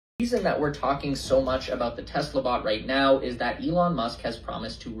The reason that we're talking so much about the Tesla bot right now is that Elon Musk has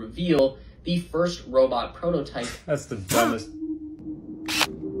promised to reveal the first robot prototype. That's the dumbest.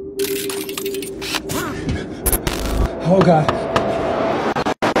 Oh God.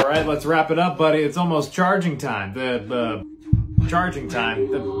 All right, let's wrap it up, buddy. It's almost charging time. The charging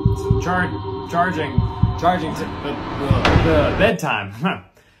time. The bedtime. Huh.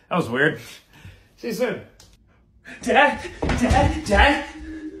 That was weird. See you soon. Dad?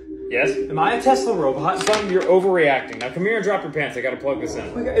 Yes? Am I a Tesla robot? Son, you're overreacting. Now come here and drop your pants. I gotta plug this in.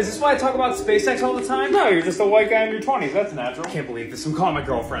 Is this why I talk about SpaceX all the time? No, you're just a white guy in your 20s. That's natural. I can't believe this. I'm calling my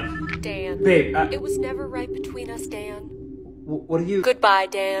girlfriend. Dan. Babe, It was never right between us, Dan. what are you... Goodbye,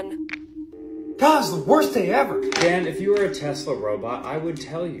 Dan. God, it's the worst day ever. Dan, if you were a Tesla robot, I would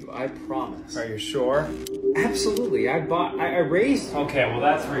tell you. I promise. Are you sure? Absolutely. I raised... Okay, well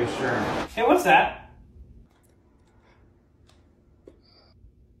that's reassuring. Hey, what's that?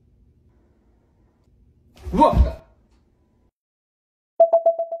 What?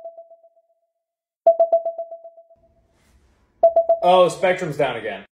 Oh, Spectrum's down again.